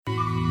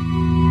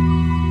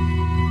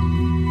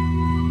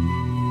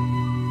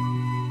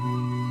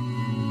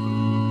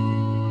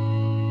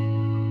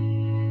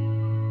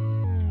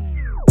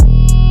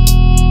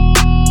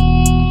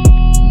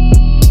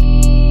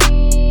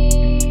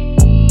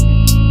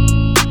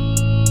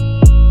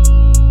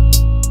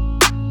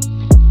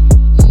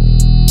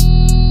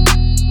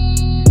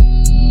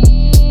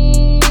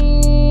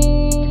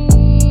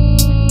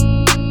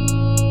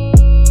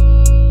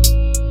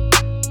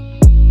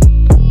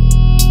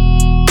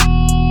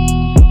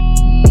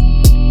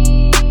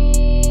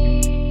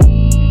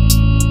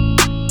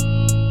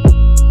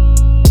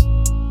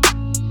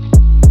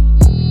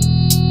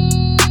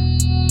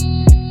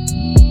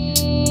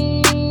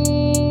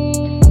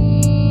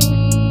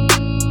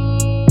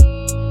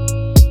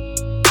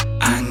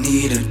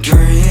need a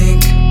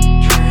drink,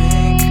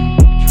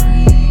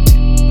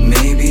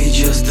 maybe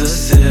just a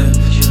sip.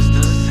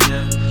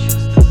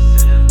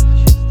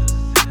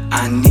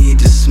 I need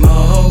to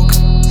smoke,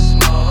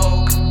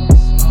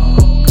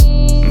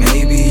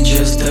 maybe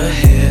just a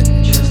hit.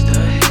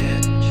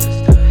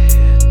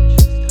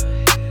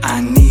 I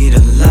need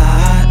a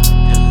lot,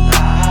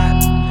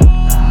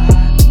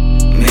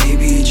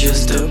 maybe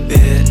just a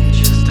bit.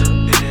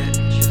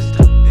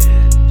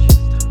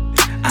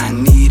 I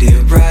need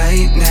it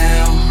right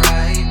now.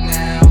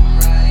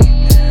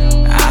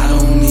 I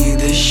don't need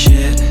this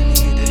shit.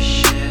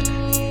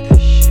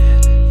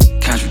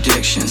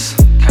 Contradictions.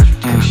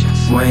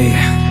 Wait,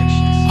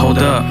 hold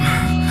up.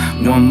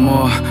 One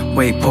more,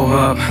 wait, pour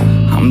up.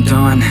 I'm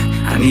done.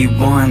 I need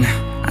one.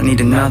 I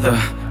need another.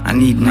 I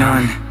need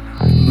none.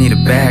 Need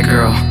a bad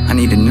girl. I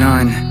need a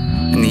nun.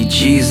 I need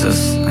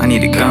Jesus. I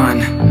need a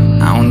gun.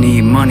 I don't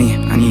need money.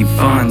 I need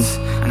funds.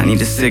 I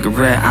need a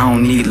cigarette. I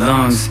don't need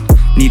lungs.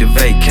 Need a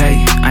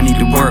vacay, I need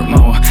to work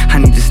more. I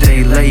need to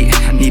stay late,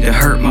 I need to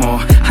hurt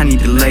more. I need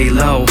to lay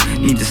low,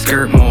 need to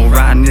skirt more.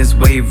 Riding this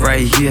wave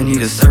right here,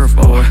 need a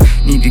surfboard.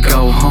 Need to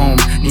go home,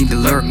 need to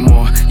lurk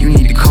more. You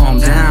need to calm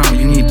down,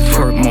 you need to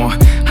twerk more.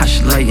 I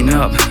should lighten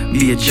up,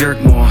 be a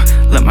jerk more.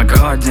 Let my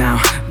guard down,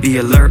 be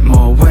alert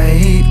more.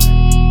 Wait,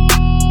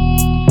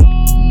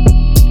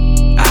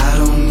 I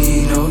don't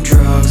need no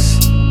drugs.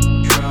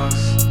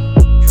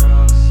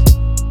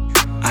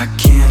 I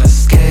can't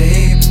escape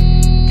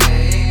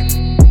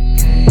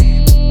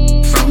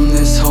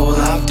this hole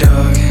I've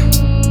dug.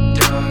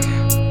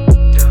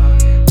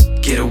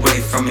 Get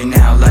away from me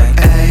now, like,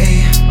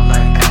 hey,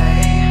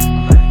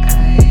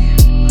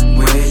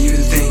 where you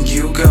think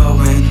you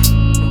going?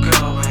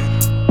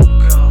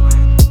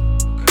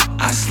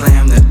 I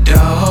slam the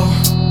door,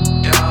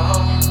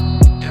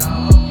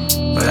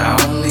 but I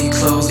only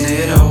closed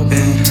it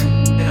open.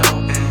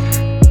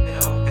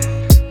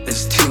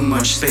 There's too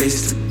much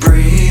space to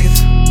breathe.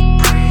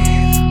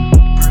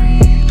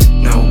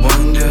 No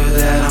wonder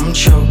that I'm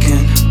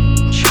choking.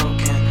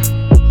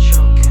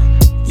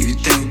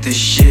 This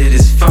shit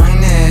is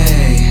funny.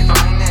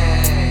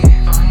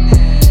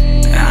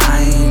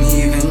 I ain't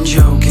even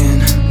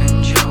joking.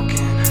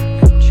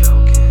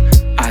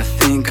 I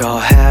think I'll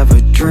have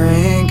a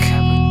drink,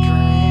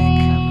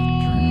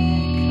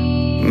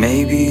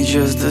 maybe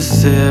just a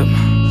sip,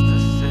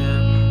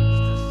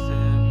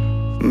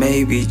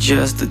 maybe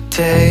just a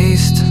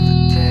taste,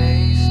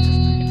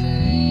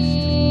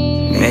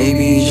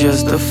 maybe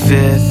just a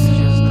fifth.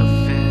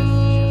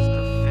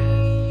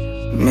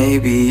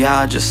 Maybe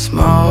I'll just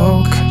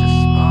smoke,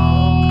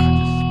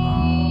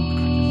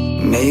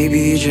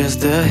 maybe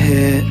just a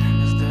hit,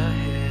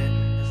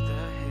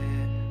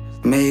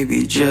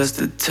 maybe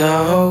just a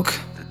toke,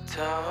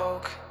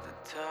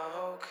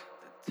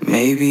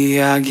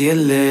 maybe I'll get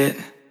lit.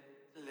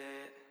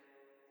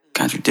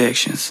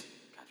 Contradictions.